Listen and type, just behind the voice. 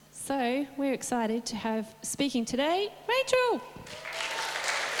Radio. We're excited to have speaking today, Rachel.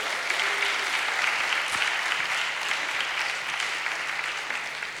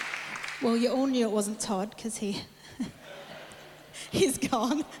 Well, you all knew it wasn't Todd because he's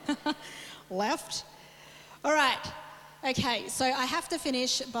gone, left. All right, okay, so I have to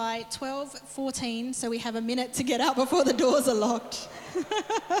finish by 12:14, so we have a minute to get out before the doors are locked.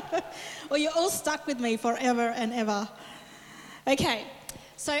 Well, you're all stuck with me forever and ever. Okay,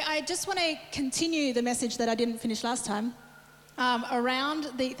 so I just want to continue the message that I didn't finish last time around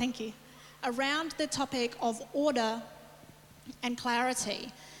the topic of order and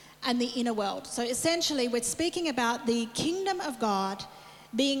clarity and the inner world. So essentially, we're speaking about the kingdom of God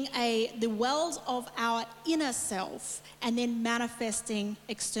being the wells of our inner self and then manifesting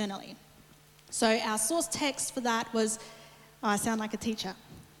externally. So our source text for that was, I sound like a teacher.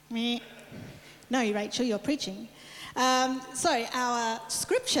 Meh. No, Rachel, you're preaching. So our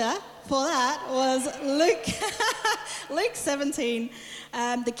scripture for that was Luke 17.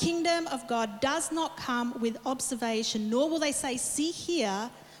 The kingdom of God does not come with observation, nor will they say, see here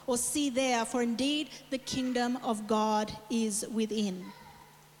or see there, for indeed the kingdom of God is within.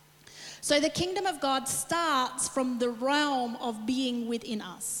 So the kingdom of God starts from the realm of being within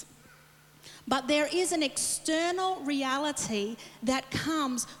us. But there is an external reality that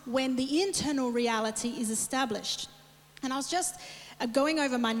comes when the internal reality is established. And I was just going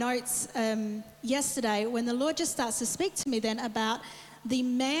over my notes yesterday when the Lord just starts to speak to me then about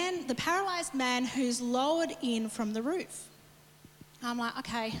the paralyzed man who's lowered in from the roof. I'm like,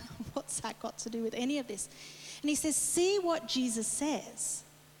 okay, what's that got to do with any of this? And he says, see what Jesus says.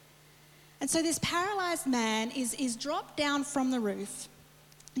 And so this paralyzed man is dropped down from the roof,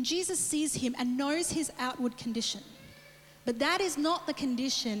 and Jesus sees him and knows his outward condition. But that is not the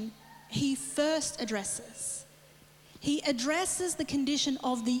condition he first addresses. He addresses the condition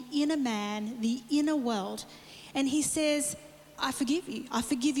of the inner man, the inner world, and he says, I forgive you. I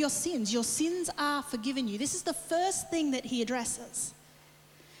forgive your sins. Your sins are forgiven you. This is the first thing that he addresses.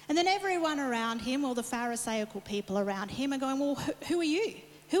 And then everyone around him, all the Pharisaical people around him are going, well, who are you?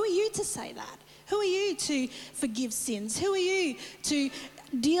 Who are you to say that? Who are you to forgive sins? Who are you to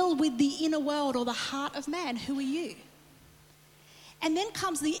deal with the inner world or the heart of man? Who are you? And then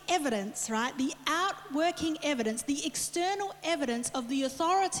comes the evidence, right? The outworking evidence, the external evidence of the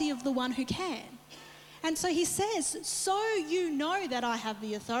authority of the one who can. And so he says, so you know that I have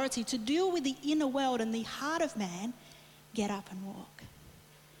the authority to deal with the inner world and the heart of man, get up and walk.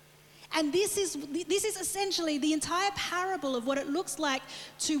 And this is essentially the entire parable of what it looks like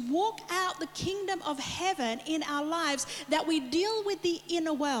to walk out the kingdom of heaven in our lives, that we deal with the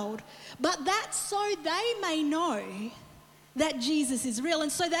inner world, but that so they may know that Jesus is real,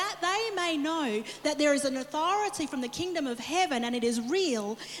 and so that they may know that there is an authority from the kingdom of heaven and it is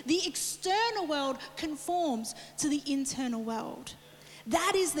real. The external world conforms to the internal world.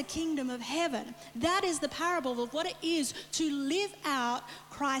 That is the kingdom of heaven. That is the parable of what it is to live out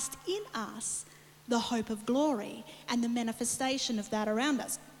Christ in us, the hope of glory and the manifestation of that around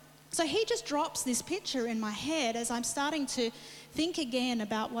us. So he just drops this picture in my head as I'm starting to think again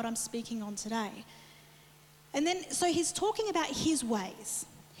about what I'm speaking on today. And then, so he's talking about his ways,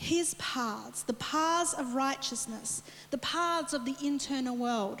 his paths, the paths of righteousness, the paths of the internal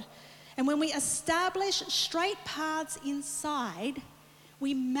world. And when we establish straight paths inside,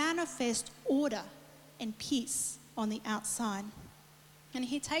 we manifest order and peace on the outside. And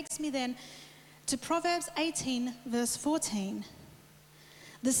he takes me then to Proverbs 18, verse 14.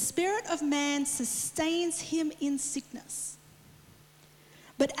 The spirit of man sustains him in sickness,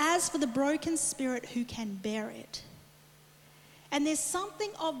 but as for the broken spirit, who can bear it? And there's something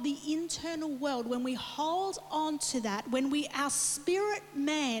of the internal world when we hold on to that, when our spirit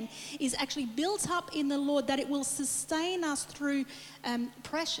man is actually built up in the Lord, that it will sustain us through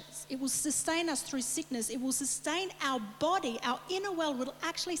pressures. It will sustain us through sickness. It will sustain our body. Our inner world will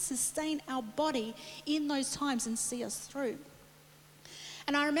actually sustain our body in those times and see us through.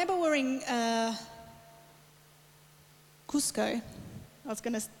 And I remember we're in Cusco. I was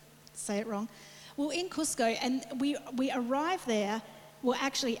going to say it wrong. Well, in Cusco, and we arrive there. Well,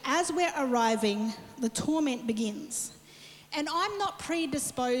 actually, as we're arriving, the torment begins. And I'm not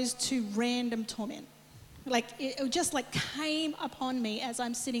predisposed to random torment. Like, it just like came upon me as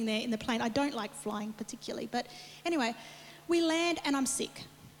I'm sitting there in the plane. I don't like flying particularly. But anyway, we land and I'm sick.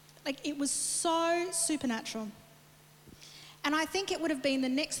 Like, it was so supernatural. And I think it would have been the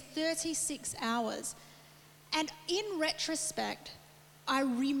next 36 hours. And in retrospect, I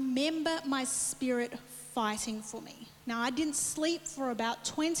remember my spirit fighting for me. Now, I didn't sleep for about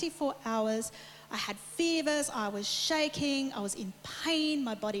 24 hours. I had fevers, I was shaking, I was in pain,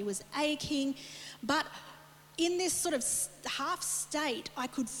 my body was aching. But in this sort of half state, I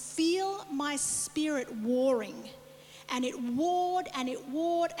could feel my spirit warring. And it warred and it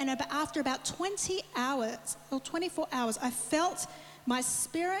warred. And after about 20 hours or 24 hours, I felt my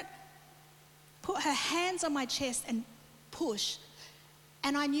spirit put her hands on my chest and push.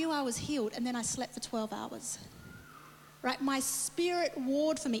 And I knew I was healed. And then I slept for 12 hours. Right? My spirit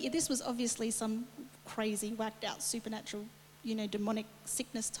warred for me. This was obviously some crazy, whacked out, supernatural, demonic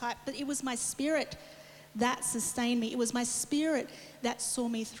sickness type. But it was my spirit that sustained me. It was my spirit that saw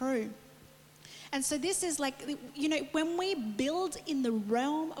me through. And so this is like, when we build in the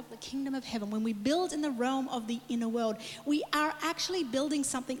realm of the kingdom of heaven, when we build in the realm of the inner world, we are actually building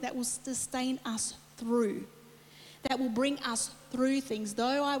something that will sustain us through, that will bring us through things.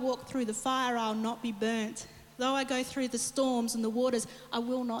 Though I walk through the fire, I'll not be burnt. Though I go through the storms and the waters, I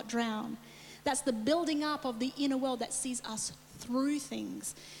will not drown. That's the building up of the inner world that sees us through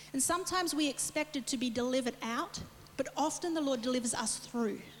things. And sometimes we expect it to be delivered out, but often the Lord delivers us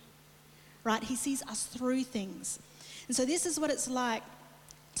through. Right? He sees us through things. And so this is what it's like.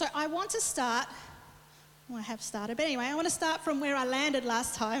 So I want to start, well, I have started, but anyway, I want to start from where I landed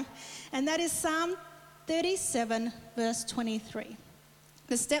last time, and that is Psalm 37, verse 23.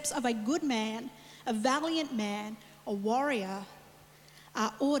 The steps of a good man, a valiant man, a warrior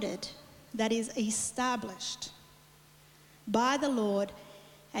are ordered, that is established by the Lord,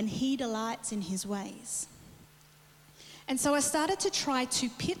 and he delights in his ways. And so I started to try to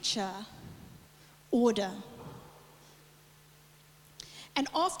picture order. And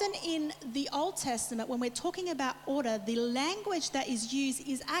often in the Old Testament, when we're talking about order, the language that is used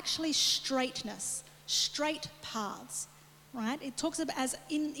is actually straightness, straight paths, right? It talks about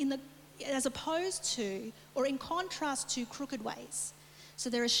as opposed to, or in contrast to, crooked ways. So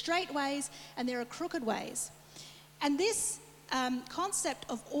there are straight ways and there are crooked ways. And this concept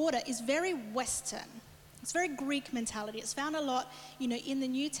of order is very Western. It's very Greek mentality. It's found a lot, in the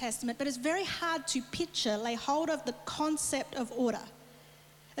New Testament, but it's very hard to picture, lay hold of the concept of order,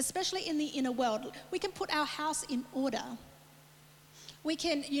 especially in the inner world. We can put our house in order. We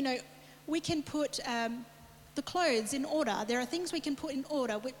can put the clothes in order. There are things we can put in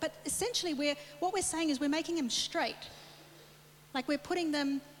order, but essentially what we're saying is we're making them straight. Like we're putting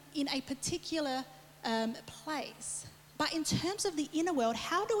them in a particular place. But in terms of the inner world,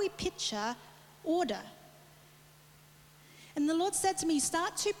 how do we picture order? And the Lord said to me,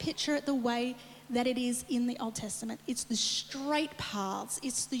 start to picture it the way that it is in the Old Testament. It's the straight paths.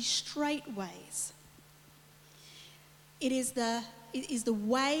 It's the straight ways. It is the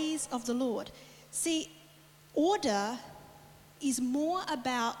ways of the Lord. See, order is more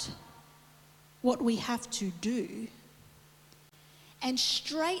about what we have to do, and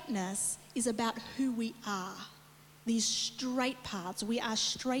straightness is about who we are. These straight paths. We are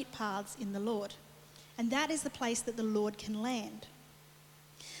straight paths in the Lord. And that is the place that the Lord can land.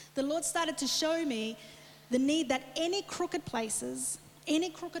 The Lord started to show me the need that any crooked places,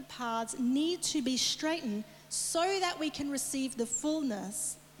 any crooked paths need to be straightened so that we can receive the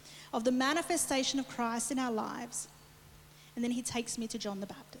fullness of the manifestation of Christ in our lives. And then he takes me to John the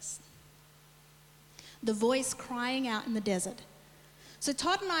Baptist. The voice crying out in the desert. So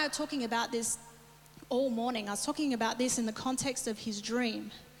Todd and I are talking about this all morning. I was talking about this in the context of his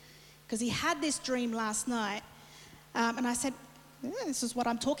dream, because he had this dream last night, and I said, this is what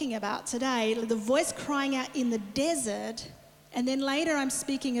I'm talking about today, the voice crying out in the desert. And then later I'm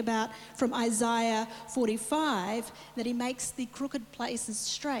speaking about from Isaiah 45, that he makes the crooked places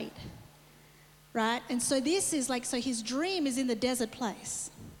straight, right? And so this is so his dream is in the desert place.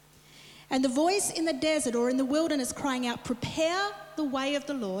 And the voice in the desert or in the wilderness crying out, prepare the way of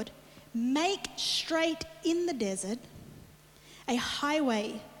the Lord, make straight in the desert a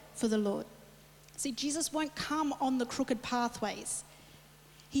highway for the Lord. See, Jesus won't come on the crooked pathways.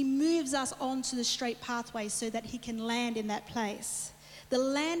 He moves us onto the straight pathways so that he can land in that place. The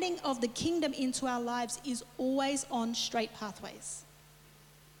landing of the kingdom into our lives is always on straight pathways.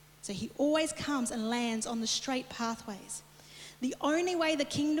 So he always comes and lands on the straight pathways. The only way the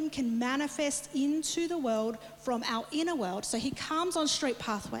kingdom can manifest into the world from our inner world, so he comes on straight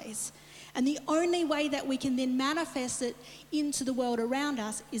pathways. And the only way that we can then manifest it into the world around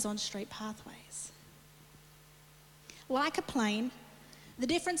us is on straight pathways. Like a plane, the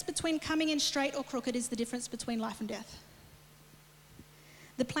difference between coming in straight or crooked is the difference between life and death.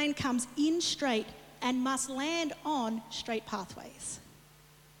 The plane comes in straight and must land on straight pathways.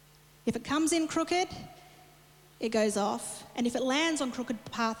 If it comes in crooked, it goes off. And if it lands on crooked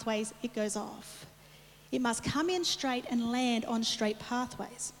pathways, it goes off. It must come in straight and land on straight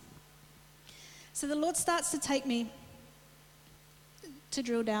pathways. So the Lord starts to take me to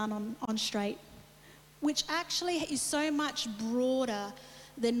drill down on straight, which actually is so much broader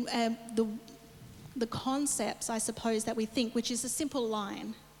than the concepts, I suppose, that we think, which is a simple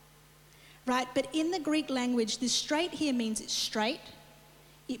line, right? But in the Greek language, this straight here means it's straight,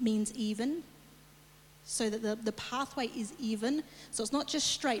 it means even, so that the pathway is even. So it's not just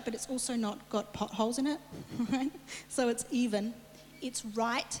straight, but it's also not got potholes in it, right? So it's even. It's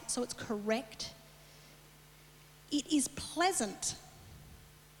right, so it's correct. It is pleasant,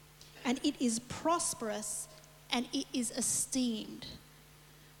 and it is prosperous, and it is esteemed.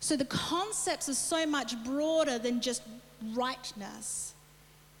 So the concepts are so much broader than just rightness.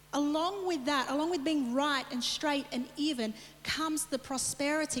 Along with that, along with being right and straight and even, comes the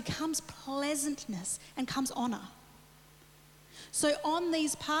prosperity, comes pleasantness, and comes honor. So on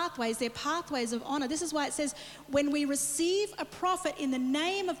these pathways, they're pathways of honor. This is why it says, when we receive a prophet in the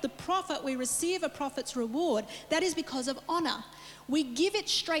name of the prophet, we receive a prophet's reward. That is because of honor. We give it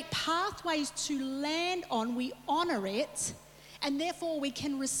straight pathways to land on, we honor it, and therefore we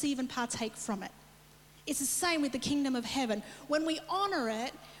can receive and partake from it. It's the same with the kingdom of heaven. When we honor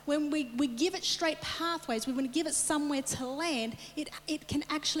it, when we give it straight pathways, we want to give it somewhere to land, it can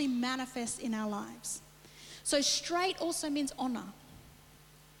actually manifest in our lives. So straight also means honor.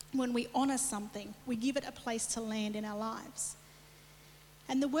 When we honor something, we give it a place to land in our lives.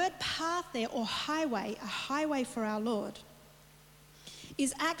 And the word path there, or highway, a highway for our Lord,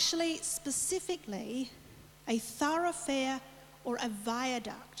 is actually specifically a thoroughfare or a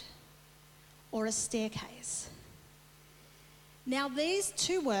viaduct or a staircase. Now these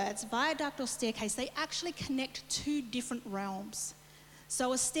two words, viaduct or staircase, they actually connect two different realms.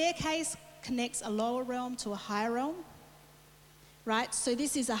 So a staircase connects a lower realm to a higher realm, right? So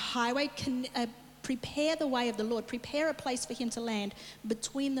this is a highway, prepare the way of the Lord, prepare a place for him to land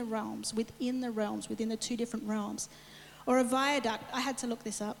between the realms, within the two different realms. Or a viaduct, I had to look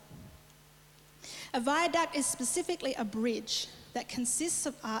this up. A viaduct is specifically a bridge that consists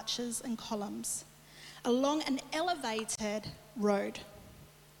of arches and columns along an elevated road.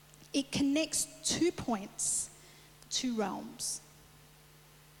 It connects 2 points, 2 realms.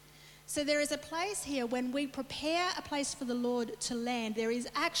 So there is a place here when we prepare a place for the Lord to land, there is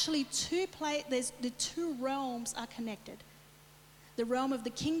actually the two realms are connected. The realm of the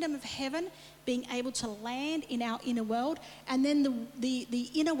kingdom of heaven being able to land in our inner world, and then the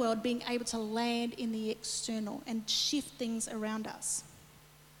inner world being able to land in the external and shift things around us.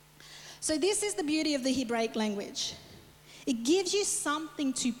 So this is the beauty of the Hebraic language. It gives you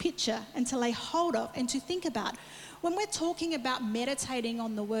something to picture and to lay hold of and to think about. When we're talking about meditating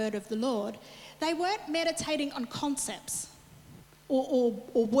on the word of the Lord, they weren't meditating on concepts or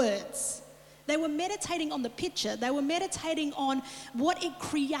words. They were meditating on the picture. They were meditating on what it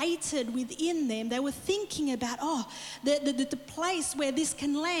created within them. They were thinking about, the place where this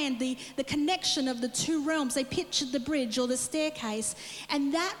can land, the connection of the two realms. They pictured the bridge or the staircase,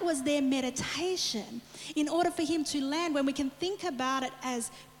 and that was their meditation. In order for him to land, when we can think about it as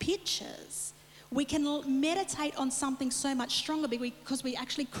pictures, we can meditate on something so much stronger because we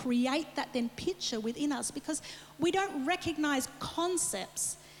actually create that then picture within us, because we don't recognize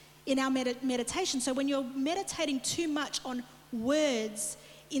concepts in our meditation. So when you're meditating too much on words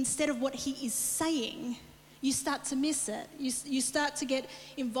instead of what he is saying, you start to miss it. You start to get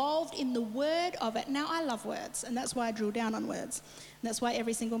involved in the word of it. Now, I love words, and that's why I drill down on words. And that's why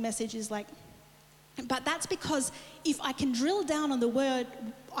every single message is like, but that's because if I can drill down on the word,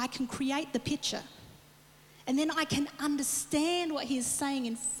 I can create the picture. And then I can understand what he is saying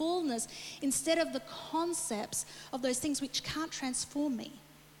in fullness instead of the concepts of those things which can't transform me.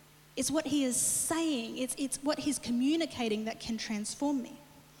 It's what he is saying, it's what he's communicating that can transform me.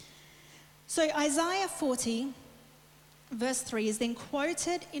 So Isaiah 40, verse 3 is then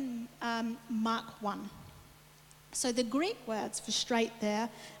quoted in Mark 1. So the Greek words for straight there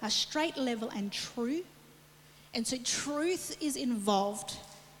are straight, level, and true. And so truth is involved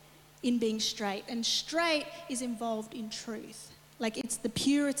in being straight, and straight is involved in truth. Like, it's the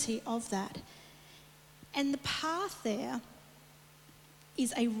purity of that. And the path there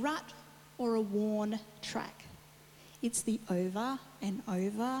is a rut or a worn track. It's the over and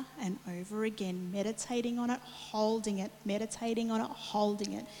over and over again, meditating on it, holding it, meditating on it,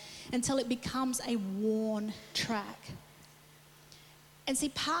 holding it, until it becomes a worn track. And see,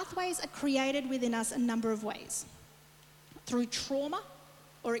 pathways are created within us a number of ways. Through trauma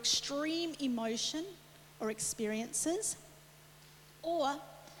or extreme emotion or experiences,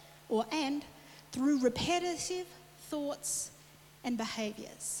 and through repetitive thoughts and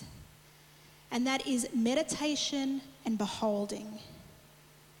behaviors. And that is meditation and beholding.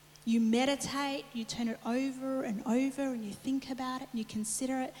 You meditate, you turn it over and over, and you think about it, and you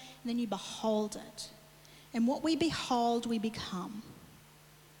consider it, and then you behold it. And what we behold, we become.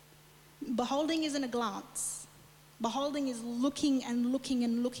 Beholding isn't a glance. Beholding is looking and looking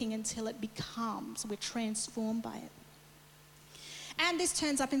and looking until it becomes. We're transformed by it. And this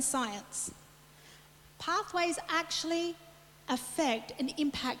turns up in science. Pathways actually affect and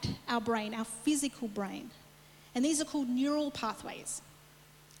impact our brain, our physical brain. And these are called neural pathways.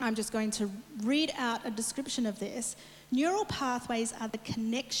 I'm just going to read out a description of this. Neural pathways are the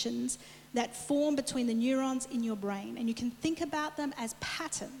connections that form between the neurons in your brain. And you can think about them as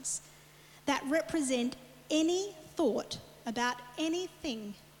patterns that represent any thought about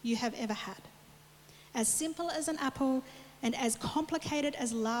anything you have ever had. As simple as an apple and as complicated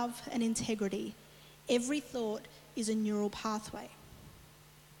as love and integrity, every thought is a neural pathway.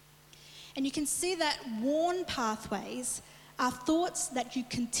 And you can see that worn pathways are thoughts that you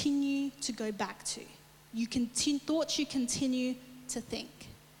continue to go back to. Thoughts you continue to think.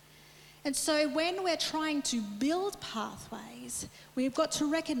 And so when we're trying to build pathways, we've got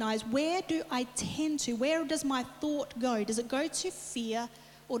to recognize, where do I tend to? Where does my thought go? Does it go to fear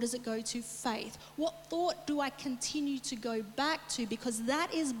or does it go to faith? What thought do I continue to go back to? Because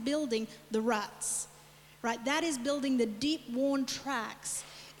that is building the ruts, right? That is building the deep worn tracks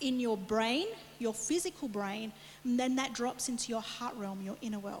in your brain, your physical brain, and then that drops into your heart realm, your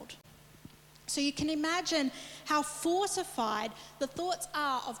inner world. So you can imagine how fortified the thoughts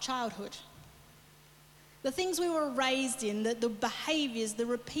are of childhood. The things we were raised in, the behaviors, the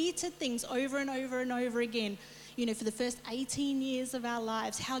repeated things over and over and over again, for the first 18 years of our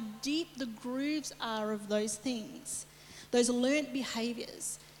lives, how deep the grooves are of those things, those learnt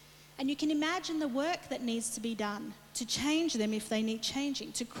behaviors. And you can imagine the work that needs to be done to change them if they need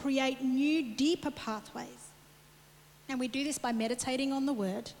changing, to create new, deeper pathways. And we do this by meditating on the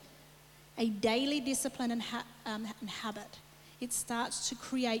Word, a daily discipline and habit. It starts to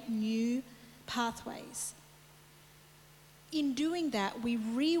create new pathways. In doing that, we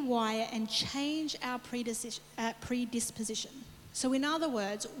rewire and change our predisposition. So in other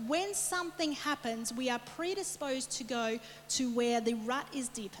words, when something happens, we are predisposed to go to where the rut is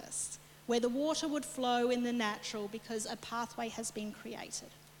deepest, where the water would flow in the natural because a pathway has been created.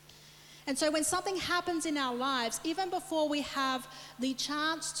 And so when something happens in our lives, even before we have the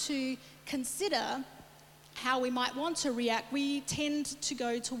chance to consider how we might want to react, we tend to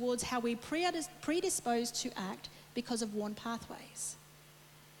go towards how we predisposed to act because of worn pathways.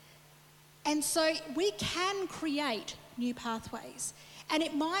 And so we can create new pathways. And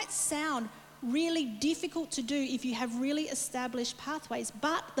it might sound really difficult to do if you have really established pathways,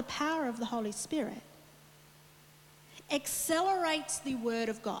 but the power of the Holy Spirit accelerates the Word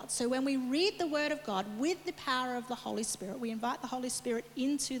of God. So when we read the Word of God with the power of the Holy Spirit, we invite the Holy Spirit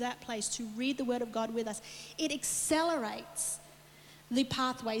into that place to read the Word of God with us. It accelerates the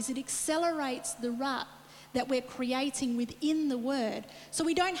pathways. It accelerates the rut that we're creating within the Word. So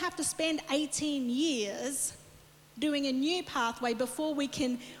we don't have to spend 18 years doing a new pathway before we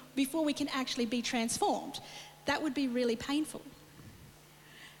can actually be transformed. That would be really painful.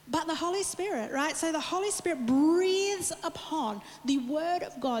 But the Holy Spirit, right? So the Holy Spirit breathes upon the Word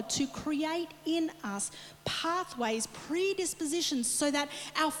of God to create in us pathways, predispositions, so that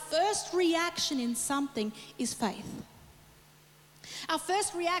our first reaction in something is faith. Our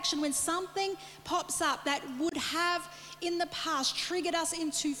first reaction when something pops up that would have in the past triggered us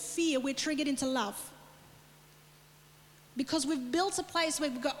into fear, we're triggered into love. Because we've built a place where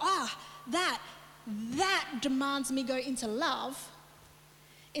we go, that demands me go into love,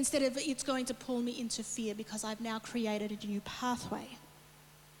 instead of it's going to pull me into fear because I've now created a new pathway.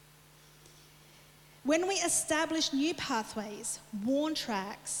 When we establish new pathways, worn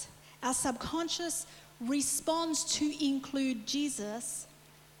tracks, our subconscious responds to include Jesus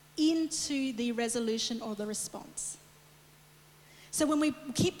into the resolution or the response. So when we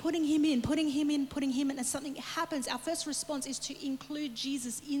keep putting him in, and something happens, our first response is to include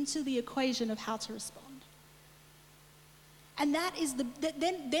Jesus into the equation of how to respond. And that is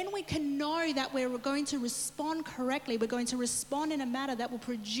then we can know that we're going to respond correctly. We're going to respond in a manner that will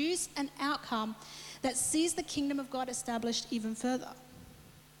produce an outcome that sees the kingdom of God established even further.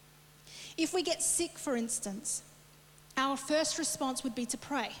 If we get sick, for instance, our first response would be to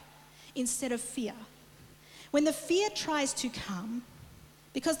pray instead of fear. When the fear tries to come,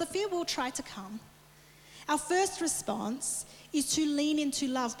 because the fear will try to come, our first response is to lean into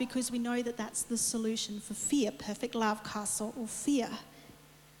love because we know that that's the solution for fear. Perfect love casts out all fear.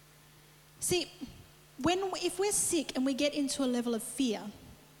 See, if we're sick and we get into a level of fear,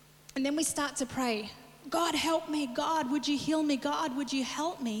 and then we start to pray, God, help me. God, would you heal me? God, would you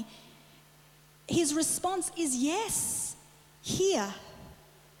help me? His response is yes. Here.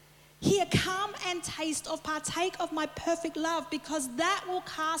 Here, come and taste of, partake of my perfect love, because that will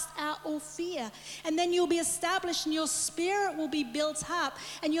cast out all fear. And then you'll be established and your spirit will be built up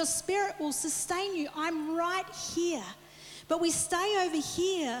and your spirit will sustain you. I'm right here. But we stay over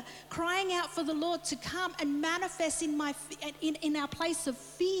here crying out for the Lord to come and manifest in our place of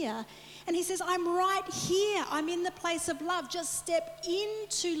fear. And he says, I'm right here. I'm in the place of love. Just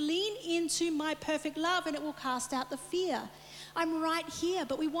lean into my perfect love and it will cast out the fear. I'm right here,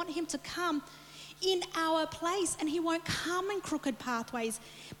 but we want him to come in our place, and he won't come in crooked pathways,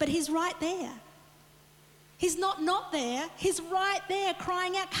 but he's right there. He's not there. He's right there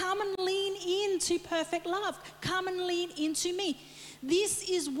crying out, come and lean into perfect love. Come and lean into me. This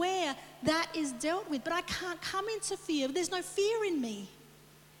is where that is dealt with, but I can't come into fear. There's no fear in me.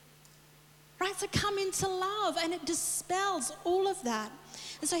 Right? So come into love, and it dispels all of that.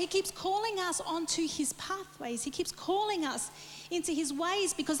 And so he keeps calling us onto his pathways. He keeps calling us into his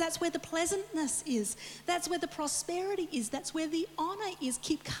ways, because that's where the pleasantness is. That's where the prosperity is. That's where the honor is.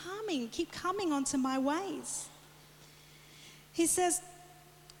 Keep coming onto my ways. He says,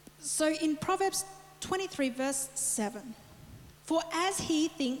 so in Proverbs 23 verse 7, for as he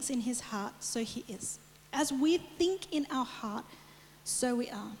thinks in his heart, so he is. As we think in our heart, so we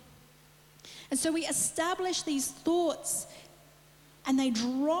are. And so we establish these thoughts and they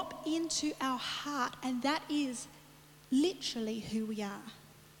drop into our heart, and that is literally who we are.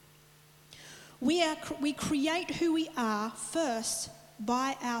 We create who we are first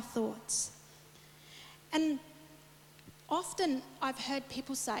by our thoughts. And often I've heard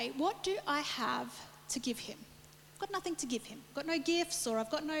people say, what do I have to give him? I've got nothing to give him. I've got no gifts, or I've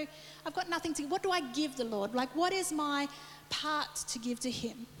got nothing to, what do I give the Lord? Like, what is my part to give to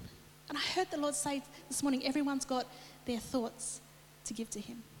him? And I heard the Lord say this morning, everyone's got their thoughts to give to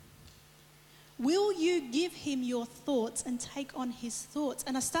him. Will you give him your thoughts and take on his thoughts?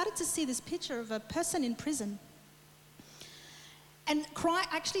 And I started to see this picture of a person in prison, and I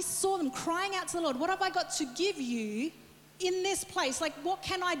actually saw them crying out to the Lord, what have I got to give you in this place? Like, what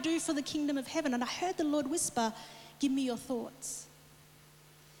can I do for the kingdom of heaven? And I heard the Lord whisper, give me your thoughts.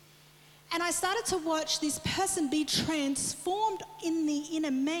 And I started to watch this person be transformed in the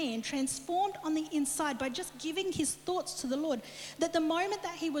inner man, transformed on the inside by just giving his thoughts to the Lord. That the moment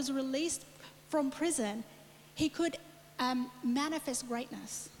that he was released from prison, he could manifest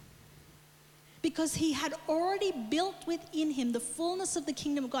greatness. Because he had already built within him the fullness of the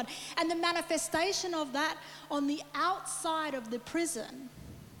kingdom of God. And the manifestation of that on the outside of the prison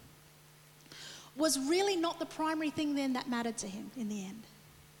was really not the primary thing then that mattered to him in the end.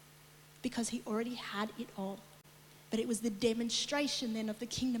 Because he already had it all. But it was the demonstration then of the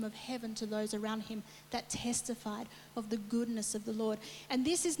kingdom of heaven to those around him that testified of the goodness of the Lord. And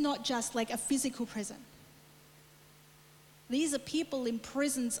this is not just like a physical prison. These are people in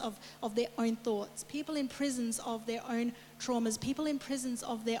prisons of their own thoughts, people in prisons of their own traumas, people in prisons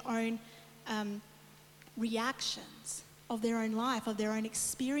of their own reactions, of their own life, of their own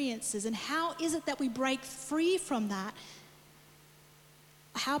experiences. And how is it that we break free from that?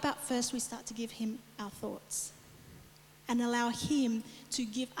 How about first we start to give him our thoughts and allow him to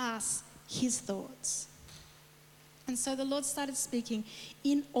give us his thoughts? And so the Lord started speaking,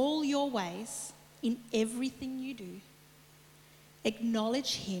 in all your ways, in everything you do,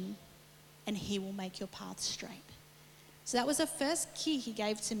 acknowledge him and he will make your path straight. So that was the first key he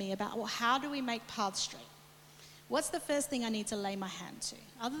gave to me about, well, how do we make paths straight? What's the first thing I need to lay my hand to?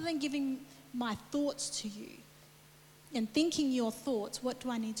 Other than giving my thoughts to you and thinking your thoughts, what do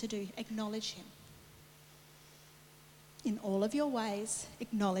I need to do? Acknowledge him. In all of your ways,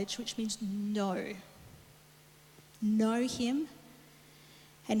 acknowledge, which means know. Know him,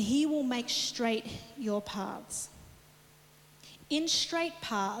 and he will make straight your paths. In straight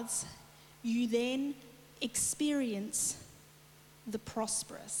paths, you then experience the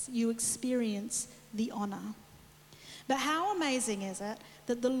prosperous. You experience the honor. But how amazing is it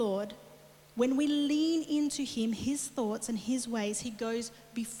that the Lord, when we lean into him, his thoughts and his ways, he goes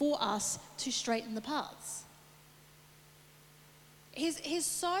before us to straighten the paths. He's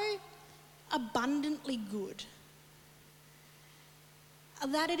so abundantly good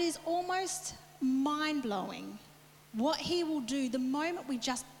that it is almost mind-blowing what he will do the moment we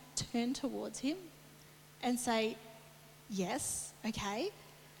just turn towards him and say, yes, okay,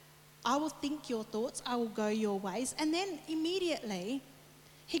 I will think your thoughts, I will go your ways. And then immediately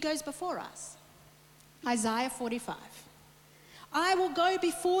he goes before us. Isaiah 45. I will go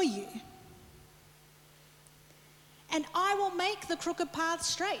before you and I will make the crooked path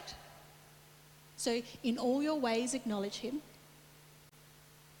straight. So in all your ways, acknowledge him.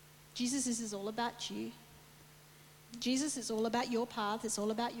 Jesus, this is all about you. Jesus, it's all about your path. It's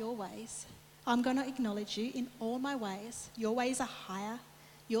all about your ways. I'm going to acknowledge you in all my ways. Your ways are higher.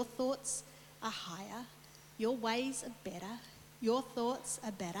 Your thoughts are higher. Your ways are better. Your thoughts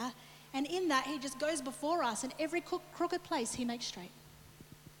are better. And in that, he just goes before us, and every crooked place he makes straight.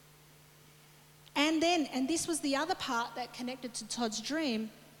 And then, and this was the other part that connected to Todd's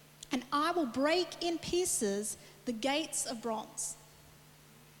dream, and I will break in pieces the gates of bronze.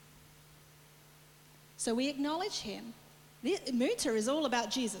 So we acknowledge him. Muta is all about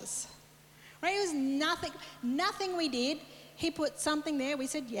Jesus. Right? It was nothing we did. He put something there, we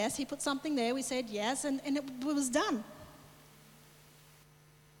said yes. He put something there, we said yes, and it was done.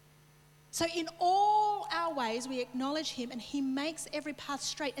 So in all our ways, we acknowledge him, and he makes every path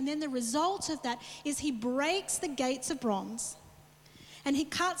straight. And then the result of that is he breaks the gates of bronze, and he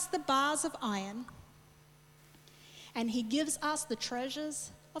cuts the bars of iron, and he gives us the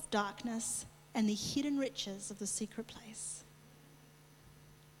treasures of darkness and the hidden riches of the secret place.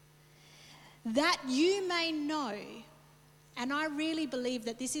 That you may know, and I really believe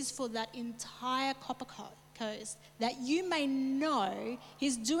that this is for that entire Copper Coast, that you may know,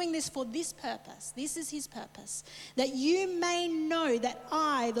 he's doing this for this purpose. This is his purpose. That you may know that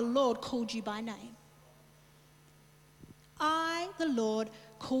I, the Lord, called you by name. I, the Lord,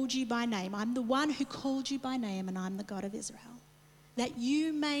 called you by name. I'm the one who called you by name, and I'm the God of Israel. That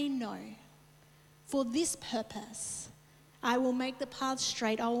you may know, for this purpose, I will make the path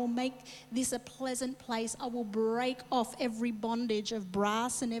straight. I will make this a pleasant place. I will break off every bondage of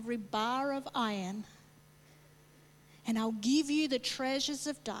brass and every bar of iron. And I'll give you the treasures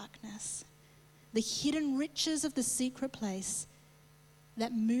of darkness, the hidden riches of the secret place,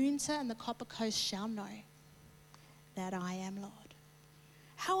 that Moonta and the Copper Coast shall know that I am Lord.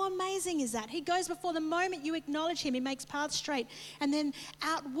 How amazing is that? He goes before the moment you acknowledge him. He makes paths straight and then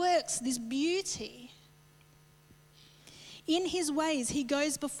outworks this beauty. In his ways, he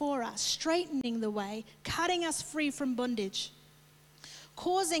goes before us, straightening the way, cutting us free from bondage,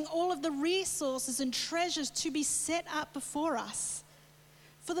 causing all of the resources and treasures to be set up before us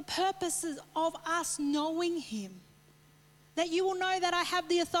for the purposes of us knowing him. That you will know that I have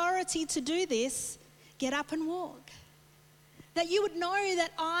the authority to do this. Get up and walk. That you would know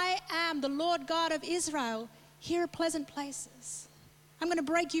that I am the Lord God of Israel. Here are pleasant places. I'm going to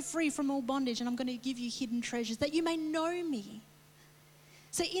break you free from all bondage, and I'm going to give you hidden treasures that you may know me.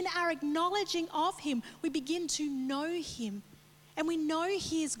 So in our acknowledging of him, we begin to know him, and we know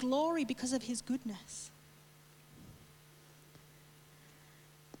his glory because of his goodness.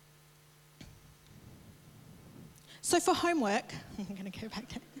 So for homework, I'm going to go back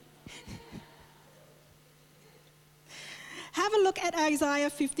down. Have a look at Isaiah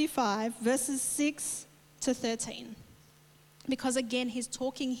 55, verses 6 to 13. Because again, he's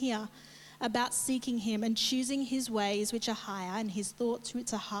talking here about seeking him and choosing his ways, which are higher, and his thoughts,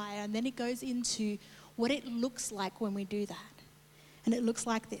 which are higher. And then it goes into what it looks like when we do that. And it looks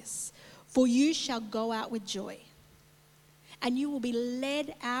like this. For you shall go out with joy, and you will be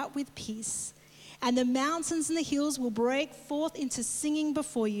led out with peace. And the mountains and the hills will break forth into singing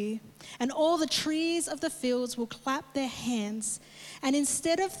before you, and all the trees of the fields will clap their hands. And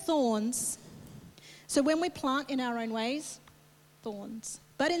instead of thorns, so when we plant in our own ways, thorns.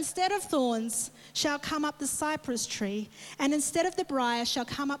 But instead of thorns shall come up the cypress tree, and instead of the briar shall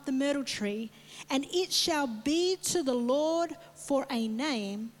come up the myrtle tree, and it shall be to the Lord for a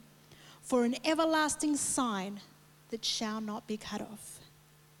name, for an everlasting sign that shall not be cut off.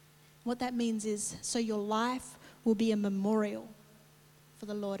 What that means is, so your life will be a memorial for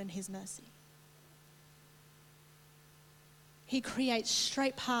the Lord and his mercy. He creates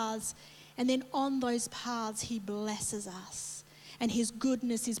straight paths, and then on those paths he blesses us. And his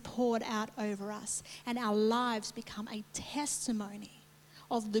goodness is poured out over us. And our lives become a testimony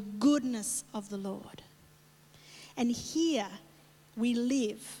of the goodness of the Lord. And here we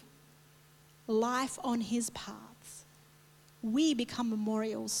live life on his paths. We become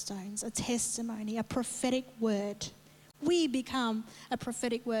memorial stones, a testimony, a prophetic word. We become a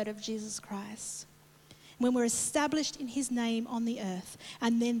prophetic word of Jesus Christ. When we're established in his name on the earth,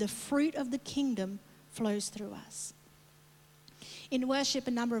 and then the fruit of the kingdom flows through us. In worship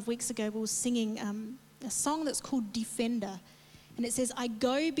a number of weeks ago, we were singing a song that's called Defender. And it says, he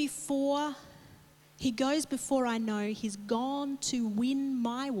goes before I know, he's gone to win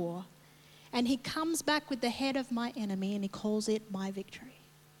my war. And he comes back with the head of my enemy, and he calls it my victory.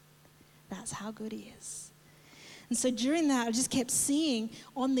 That's how good he is. And so during that, I just kept seeing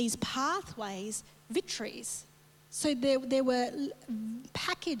on these pathways victories. So there were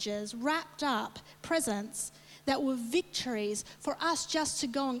packages, wrapped up presents that were victories for us just to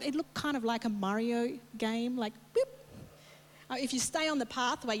go on. It looked kind of like a Mario game, like boop. If you stay on the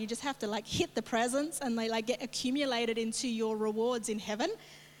pathway, you just have to like hit the presents and they like get accumulated into your rewards in heaven.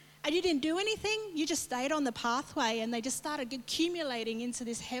 And you didn't do anything, you just stayed on the pathway and they just started accumulating into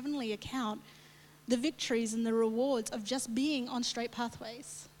this heavenly account the victories and the rewards of just being on straight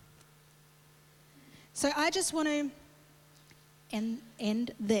pathways. So I just want to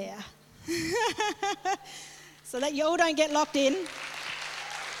end there so that you all don't get locked in.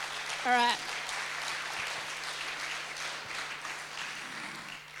 All right.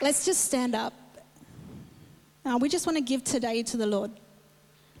 Let's just stand up. Now, we just want to give today to the Lord.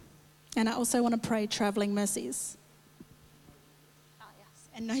 And I also want to pray traveling mercies. Yes.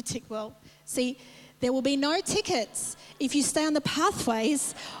 And no well, see, there will be no tickets if you stay on the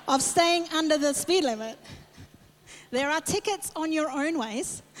pathways of staying under the speed limit. There are tickets on your own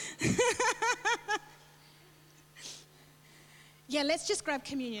ways. Yeah, let's just grab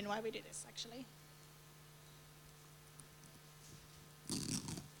communion while we do this, actually.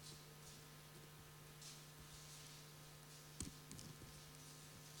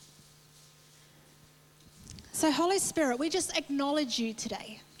 So, Holy Spirit, we just acknowledge you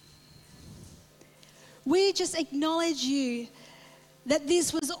today. We just acknowledge you that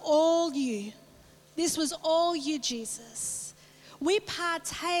this was all you. This was all you, Jesus. We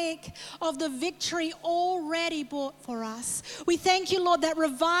partake of the victory already bought for us. We thank you, Lord, that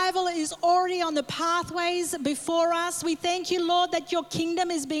revival is already on the pathways before us. We thank you, Lord, that your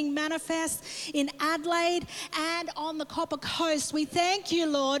kingdom is being manifest in Adelaide and on the Copper Coast. We thank you,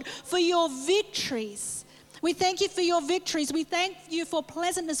 Lord, for your victories. We thank you for your victories. We thank you for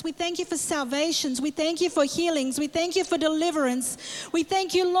pleasantness. We thank you for salvations. We thank you for healings. We thank you for deliverance. We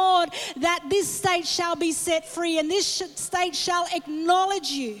thank you, Lord, that this state shall be set free and this state shall acknowledge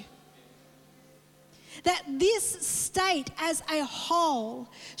you. That this state as a whole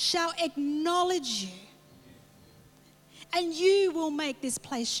shall acknowledge you. And you will make this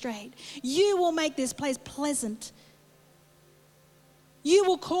place straight. You will make this place pleasant. You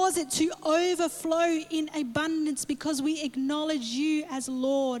will cause it to overflow in abundance because we acknowledge you as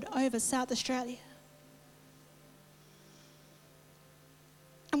Lord over South Australia.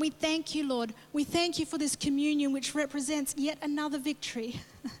 And we thank you, Lord. We thank you for this communion which represents yet another victory,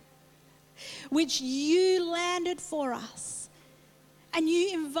 which you landed for us. And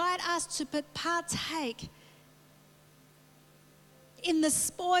you invite us to partake in the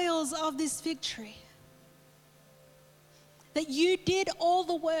spoils of this victory that you did all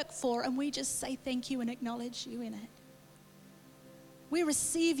the work for, and we just say thank you and acknowledge you in it. We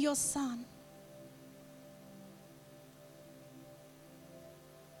receive your Son.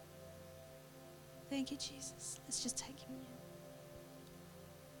 Thank you, Jesus. Let's just take communion.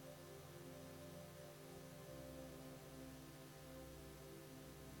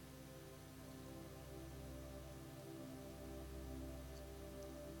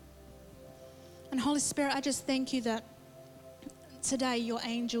 And Holy Spirit, I just thank you that today your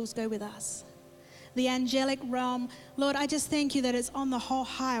angels go with us. The angelic realm, Lord, I just thank you that it's on the whole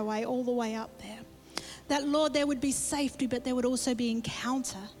highway all the way up there. That, Lord, there would be safety, but there would also be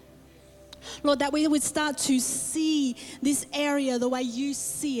encounter. Lord, that we would start to see this area the way you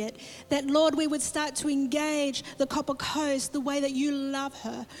see it. That, Lord, we would start to engage the Copper Coast the way that you love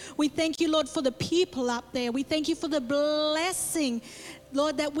her. We thank you, Lord, for the people up there. We thank you for the blessing,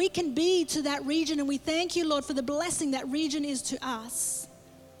 Lord, that we can be to that region. And we thank you, Lord, for the blessing that region is to us.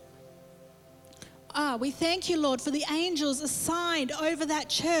 We thank you, Lord, for the angels assigned over that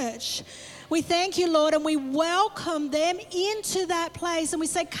church. We thank you, Lord, and we welcome them into that place. And we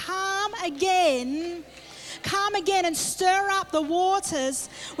say, come again and stir up the waters.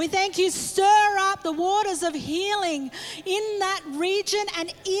 We thank you, stir up the waters of healing in that region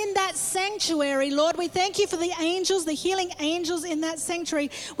and in that sanctuary, Lord. We thank you for the angels, the healing angels in that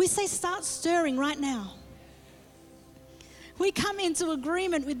sanctuary. We say, start stirring right now. We come into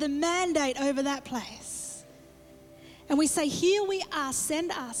agreement with the mandate over that place. And we say, here we are,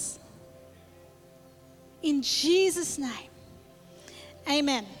 send us. In Jesus' name,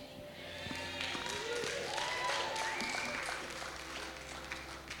 amen.